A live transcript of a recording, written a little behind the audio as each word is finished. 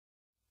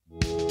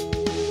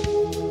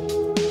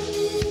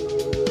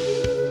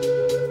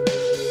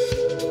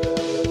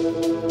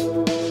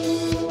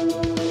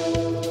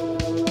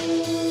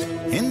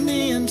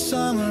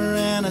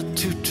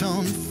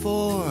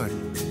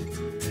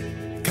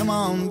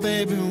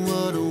baby,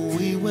 what are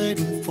we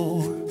waiting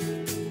for?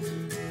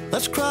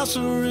 Let's cross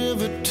a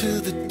river to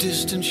the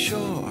distant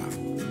shore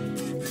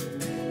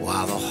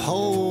while the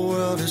whole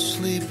world is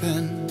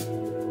sleeping.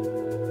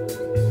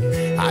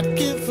 I'd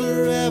give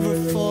forever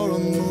for a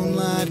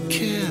moonlight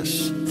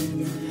kiss.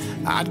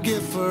 I'd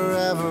give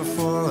forever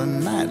for a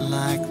night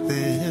like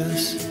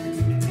this.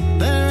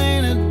 There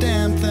ain't a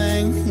damn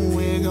thing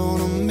we're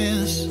gonna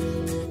miss.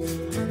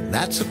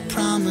 That's a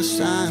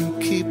promise I'm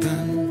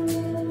keeping.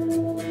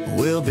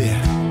 We'll be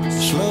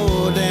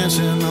slow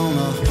dancing on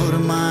the hood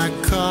of my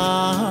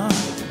car,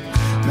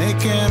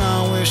 making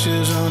our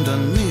wishes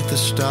underneath the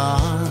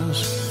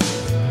stars,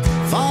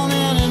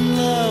 falling in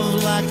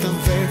love like the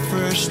very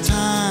first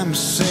time,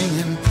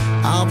 singing,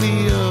 I'll be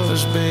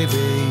yours, baby,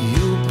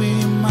 you'll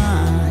be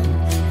mine.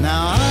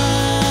 Now I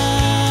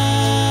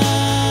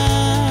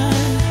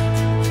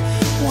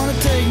wanna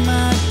take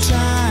my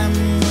time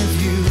with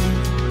you.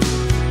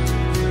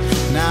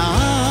 Now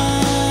I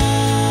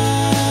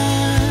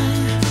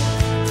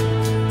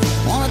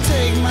wanna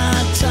take my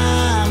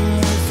time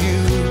with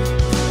you.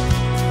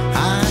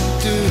 I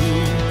do.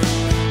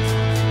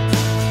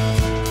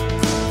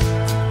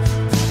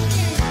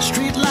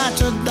 Street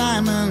lights are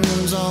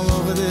diamonds all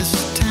over this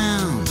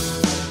town.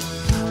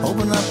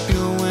 Open up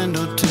your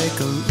window, take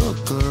a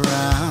look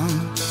around.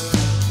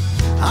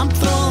 I'm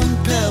throwing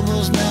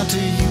pebbles now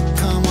till you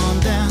come on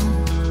down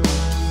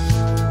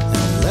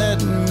and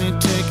let me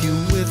take you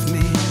with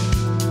me.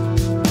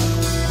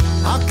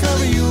 I'll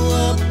cover you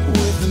up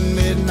with the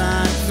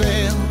midnight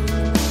veil.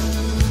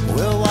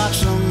 We'll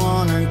watch the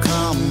morning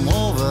come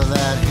over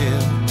that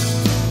hill.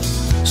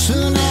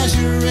 Soon as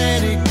you're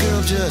ready,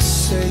 girl,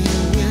 just say you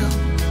will.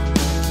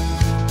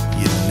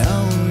 You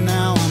know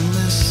now I'm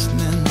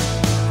listening.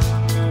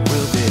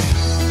 We'll be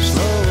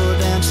slow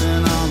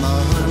dancing on the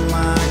hood of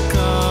my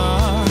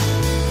car,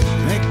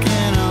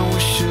 making our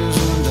wishes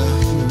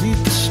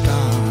underneath the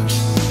stars,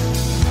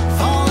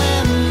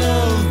 falling in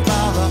love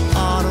by the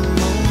autumn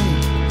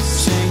moon,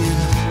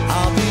 singing,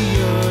 I'll be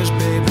yours,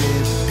 baby,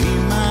 be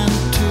mine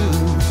too.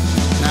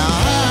 Now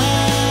I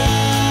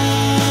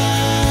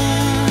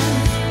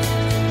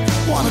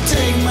wanna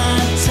take my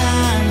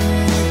time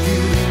with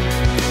you.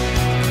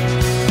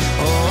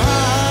 Oh,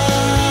 I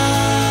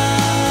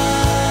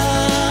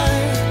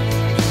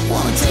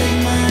wanna take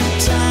my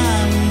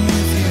time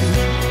with you.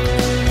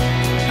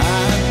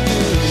 I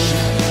do.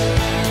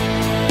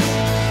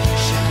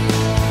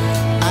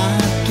 I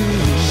do.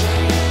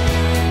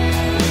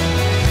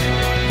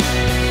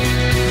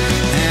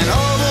 And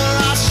over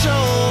our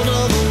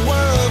shoulder, the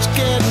world's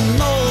getting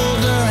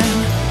older,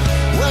 and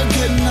we're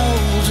getting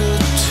older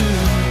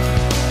too.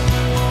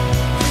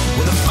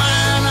 With a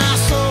fire in our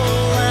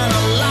soul and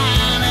a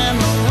line in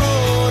the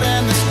road,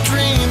 and this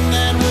dream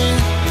that we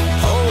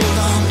hold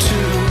on to.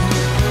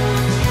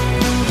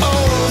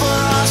 Over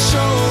our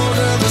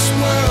shoulder, this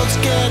world's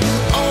getting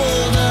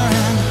older,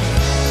 and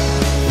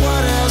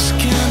what else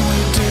can we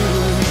do?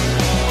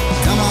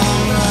 Come on,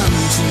 run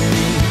to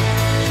me,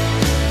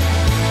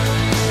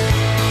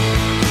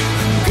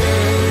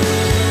 girl,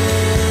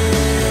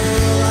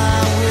 I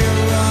will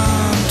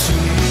run to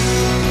you.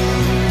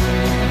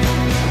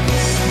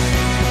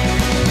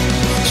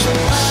 So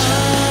I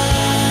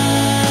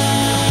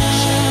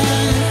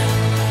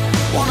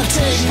wanna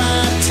take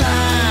my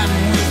time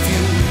with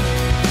you.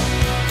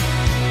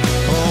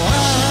 Oh,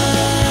 I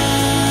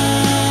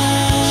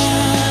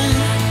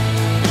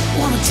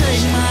wanna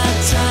take my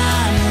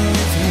time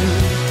with you.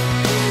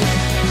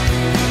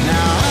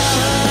 Now I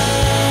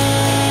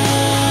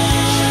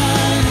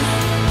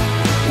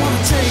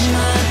wanna take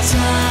my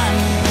time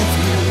with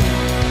you.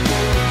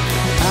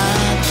 I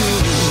do.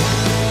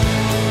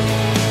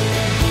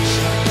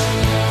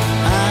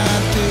 I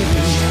do.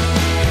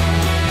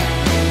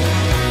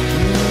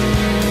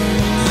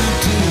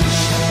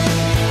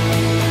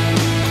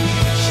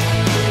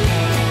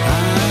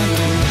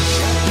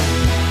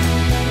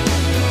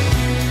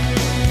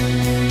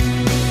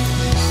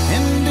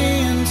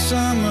 Indian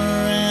summer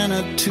and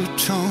a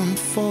two-tone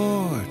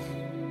Ford.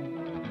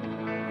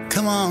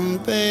 Come on,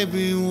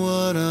 baby,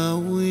 what are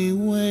we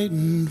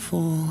waiting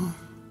for?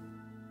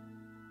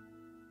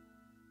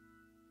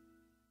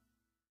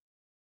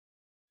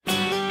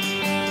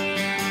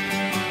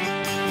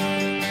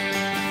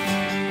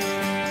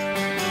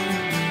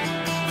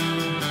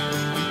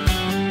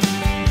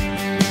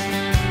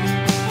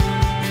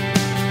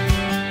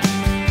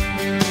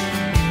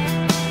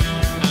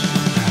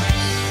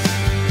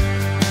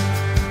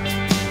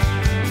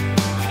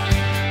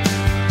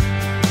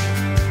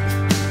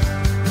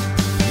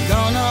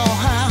 Don't know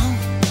how,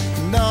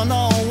 don't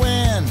know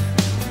when,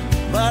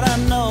 but I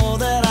know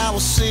that I will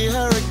see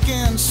her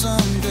again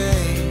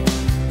someday.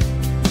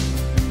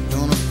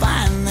 Gonna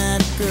find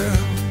that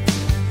girl.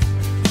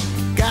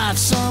 Got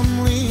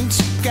some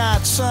leads,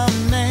 got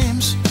some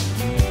names.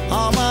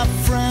 All my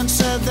friends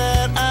said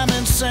that I'm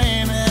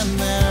insane, and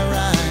they're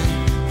right.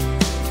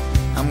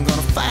 I'm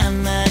gonna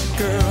find that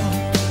girl.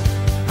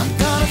 I'm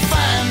gonna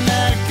find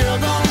that girl,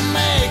 gonna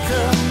make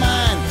her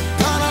mine.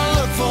 Gonna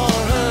look for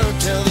her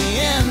till the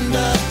end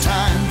of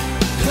time.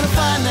 Gonna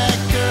find that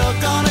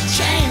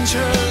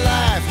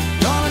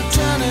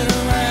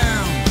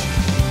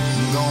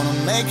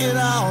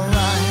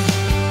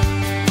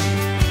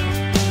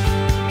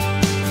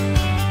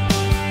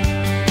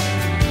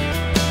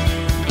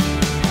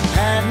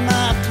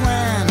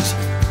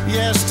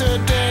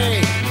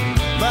yesterday,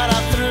 but I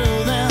threw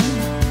them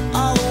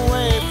all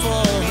away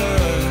for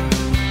her.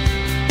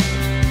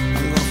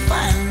 I'm gonna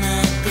find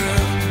that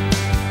girl.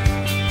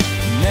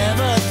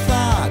 Never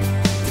thought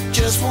that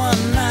just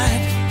one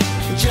night,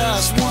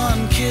 just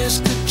one kiss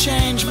could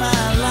change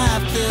my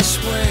life this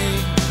way.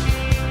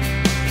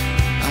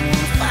 I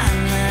wanna find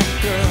that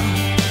girl.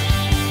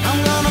 I'm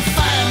gonna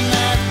find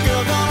that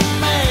girl, gonna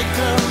make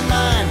her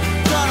mine,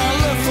 gonna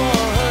look for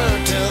her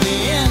till the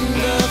end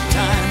of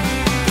time.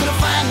 Gonna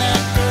find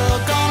that girl,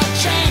 gonna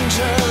change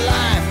her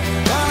life,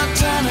 gonna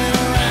turn it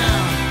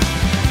around,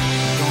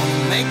 gonna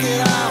make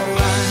it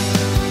alright.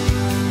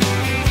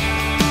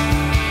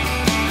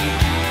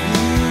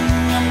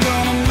 I'm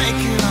gonna make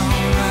it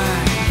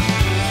alright.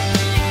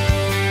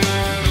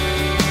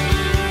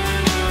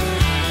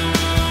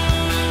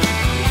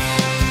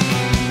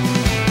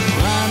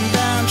 Riding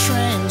down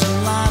trains and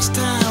lost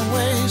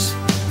highways,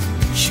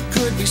 she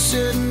could be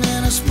sitting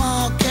in a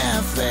small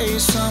cafe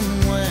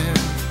somewhere.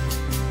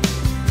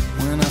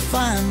 When I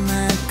find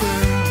that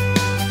girl,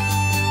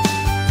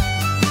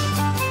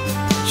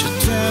 she'll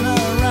turn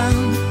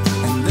around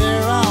and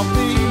there I'll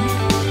be.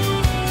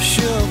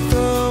 She'll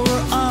throw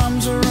her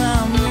arms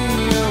around me,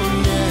 oh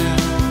yeah.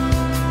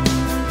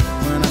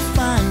 When I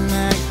find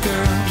that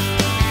girl,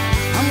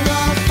 I'm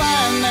gonna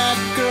find that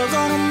girl,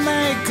 gonna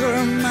make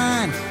her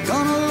mine,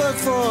 gonna look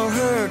for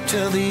her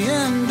till the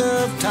end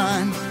of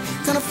time.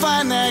 Gonna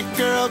find that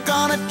girl,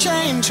 gonna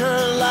change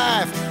her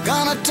life,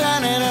 gonna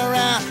turn it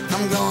around,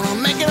 I'm gonna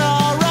make it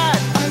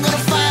alright. I'm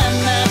gonna find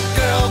that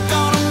girl,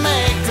 gonna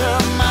make her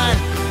mine,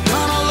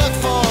 gonna look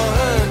for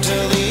her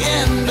till the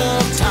end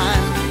of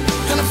time.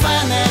 Gonna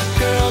find that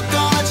girl,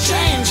 gonna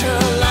change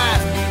her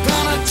life,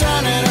 gonna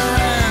turn it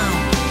around,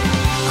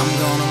 I'm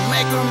gonna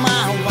make her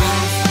mine.